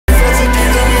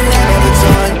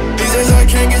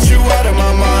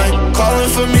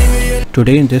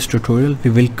Today in this tutorial we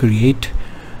will create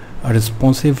a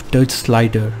responsive touch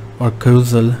slider or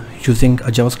carousel using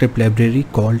a JavaScript library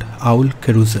called owl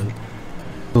carousel.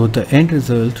 So the end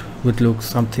result would look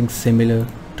something similar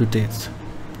to this.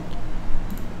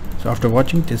 So after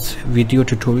watching this video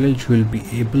tutorial you will be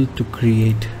able to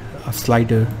create a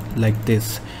slider like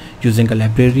this using a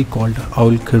library called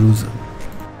owl carousel.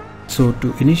 So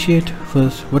to initiate,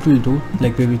 first what we'll do,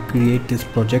 we will create this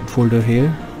project folder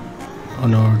here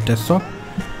on our desktop,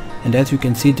 and as you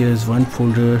can see there is one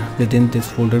folder within this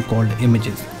folder called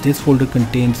images. This folder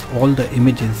contains all the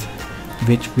images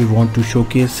which we want to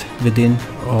showcase within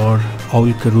our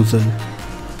owl carousel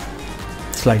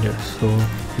slider. So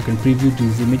you can preview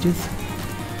these images.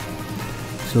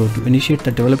 So to initiate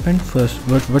the development, first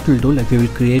what we'll do, we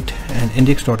will create an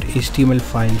index.html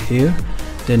file here,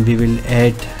 then we will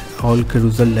add owl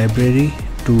carousel library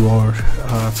to our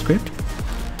script.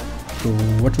 So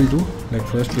what we'll do,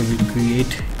 first we will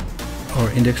create our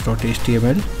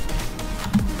index.html.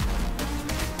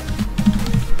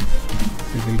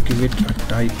 We will give it a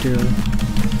title.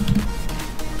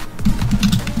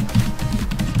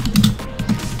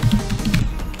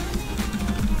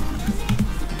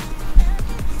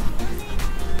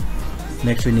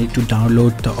 Next we need to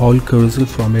download the owl carousel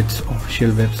from its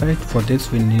official website. For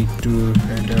this we need to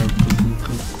head out to Google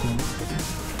Chrome.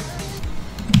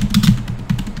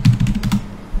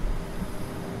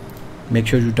 Make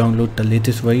sure you download the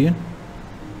latest version.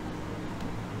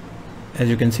 As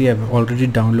you can see, I've already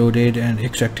downloaded and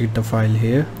extracted the file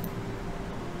here.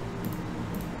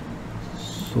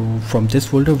 So from this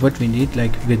folder what we need,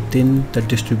 within the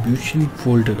distribution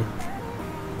folder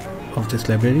of this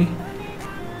library,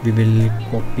 we will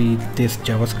copy this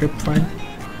JavaScript file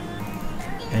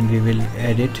and we will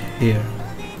add it here.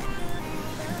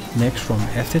 Next, from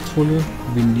assets folder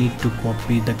we need to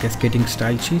copy the cascading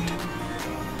style sheet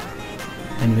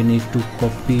and we need to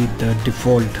copy the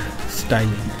default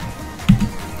styling.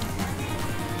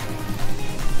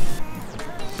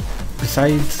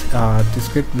 Besides the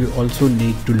script, we also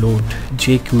need to load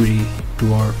jQuery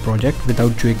to our project.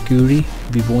 Without jQuery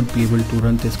we won't be able to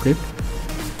run the script.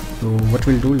 So what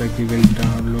we'll do, we will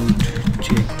download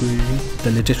jQuery,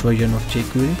 the latest version of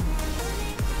jQuery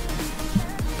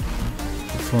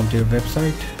from their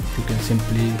website. You can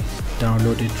simply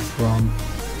download it from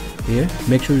here.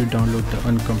 Make sure you download the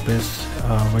uncompressed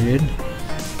version.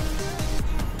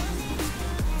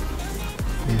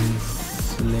 We will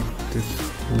select this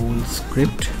whole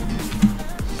script,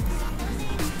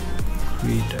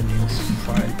 create a new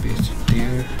file, paste it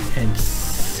there and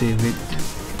save it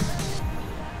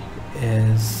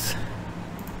as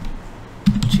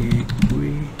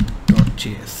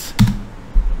jQuery.js.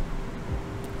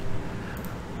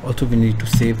 Also we need to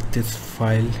save this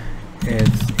file as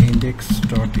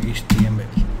index.html.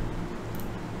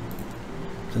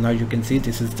 So now you can see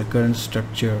this is the current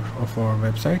structure of our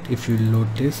website. If you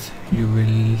load this you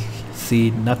will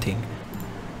see nothing,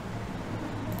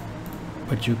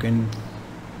 but you can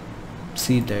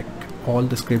see that all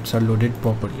the scripts are loaded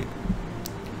properly.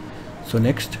 So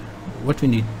next what we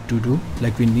need to do,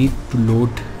 we need to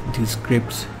load these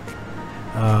scripts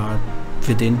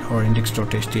within our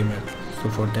index.html. So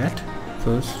for that,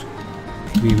 first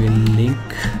we will link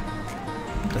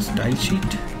the style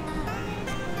sheet.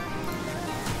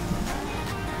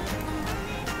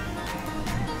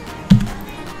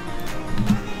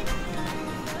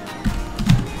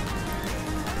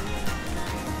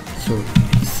 So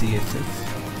CSS.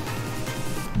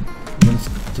 Once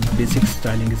the basic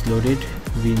styling is loaded,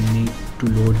 we need to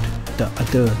load the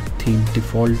other theme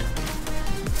default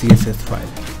CSS file.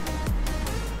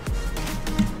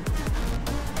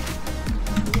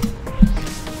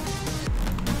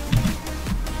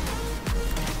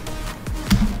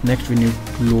 Next we need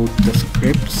to load the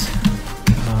scripts,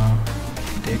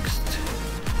 text,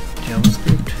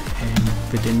 JavaScript, and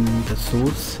within the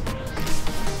source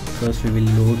first we will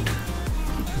load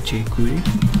jQuery.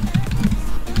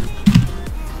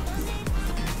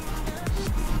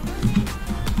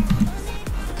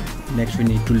 Next we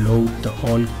need to load the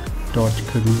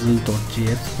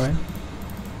all.carousel.js file.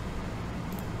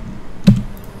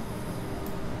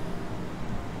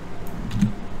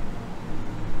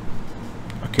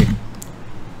 Okay,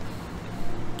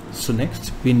 so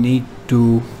next we need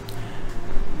to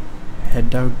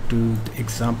head out to the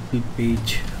example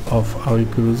page of our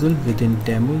carousel. Within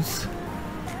demos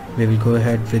we will go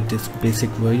ahead with this basic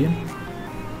version.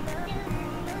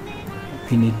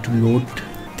 We need to load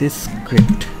this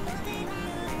script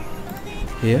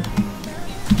here.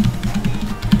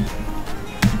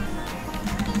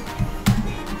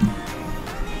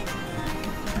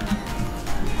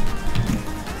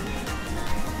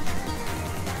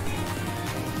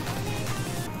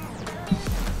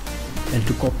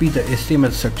 copy the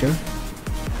HTML structure,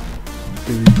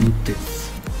 we will do this.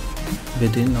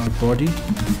 Within our body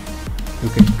you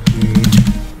can create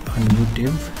a new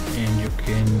div and you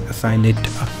can assign it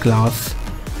a class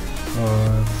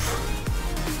of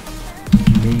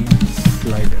main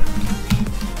slider.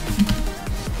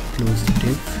 Close the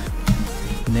div.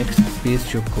 Next,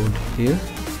 paste your code here.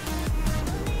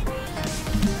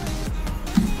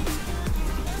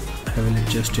 I will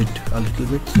adjust it a little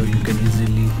bit so you can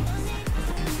easily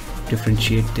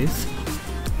differentiate this.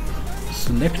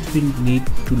 So next we need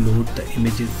to load the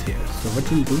images here. So what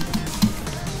we'll do,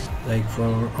 like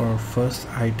for our first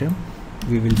item,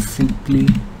 we will simply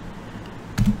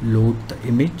load the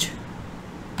image.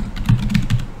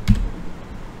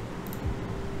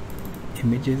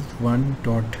 Images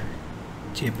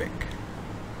 1.jpg.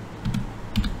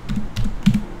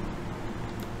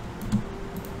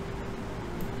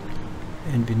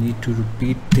 And we need to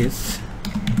repeat this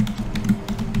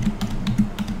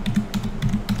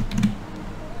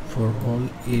for all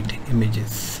 8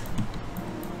 images.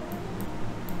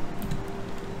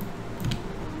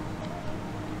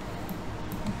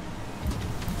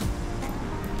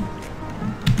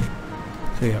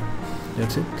 So yeah,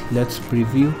 that's it. Let's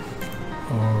preview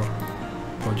our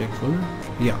project folder.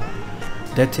 Yeah,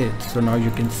 that's it. So now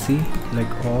you can see like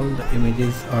all the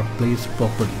images are placed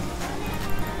properly.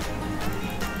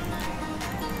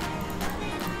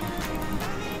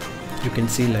 You can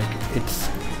see like it's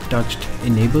touched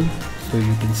enable, so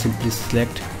you can simply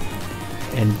select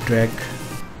and drag.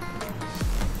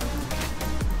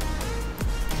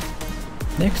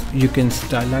 Next you can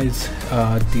stylize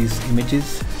these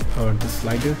images or the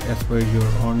slider as per your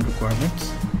own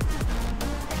requirements.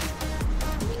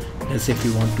 As if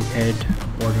you want to add a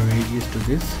border radius to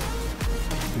this,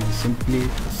 you will simply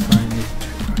assign it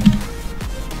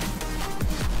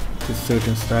to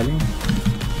certain styling.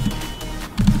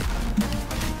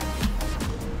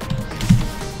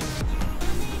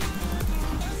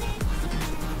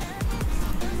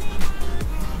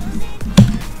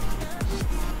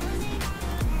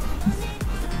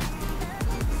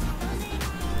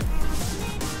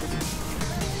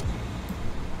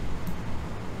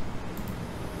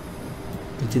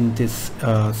 Within this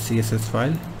CSS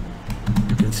file,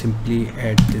 you can simply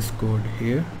add this code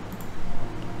here.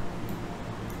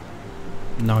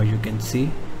 Now you can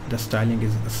see the styling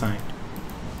is assigned.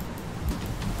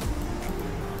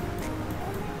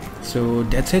 So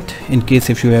that's it. In case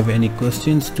if you have any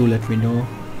questions, do let me know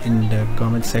in the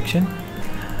comment section.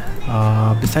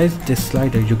 Besides this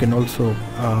slider, you can also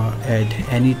add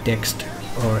any text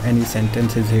or any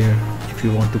sentences here. If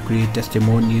you want to create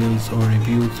testimonials or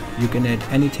reviews, you can add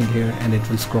anything here and it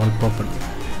will scroll properly.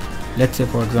 Let's say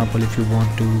for example, if you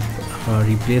want to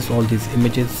replace all these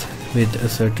images with a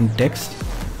certain text,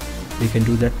 we can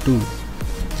do that too.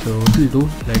 So what we'll do,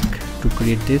 like to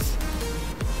create this,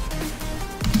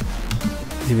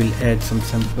 we will add some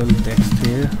sample text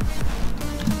here.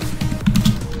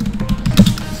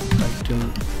 Title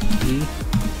E.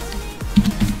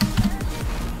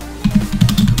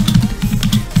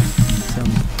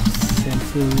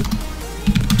 Text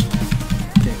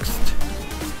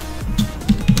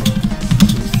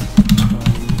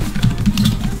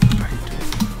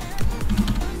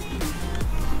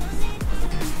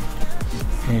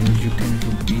and you can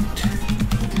repeat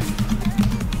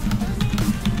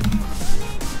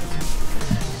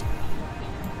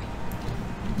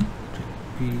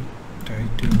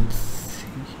title C.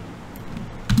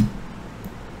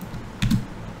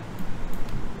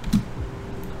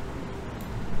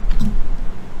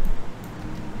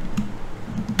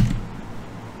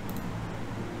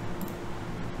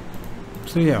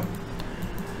 So yeah,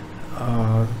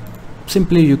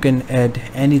 simply you can add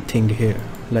anything here,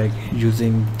 like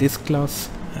using this class.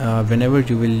 Whenever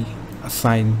you will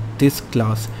assign this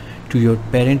class to your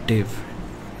parent div,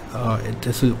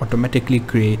 this will automatically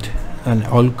create an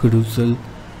all carousel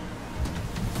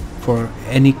for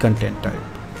any content type.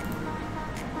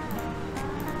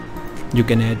 You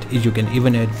can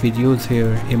even add videos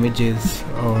here, images,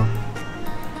 or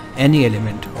any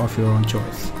element of your own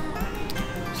choice.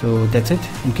 So that's it.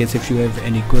 In case if you have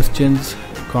any questions,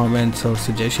 comments or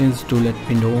suggestions, do let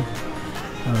me know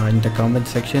in the comment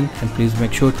section, and please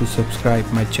make sure to subscribe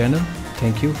my channel.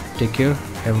 Thank you, take care,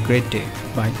 have a great day,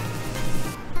 bye.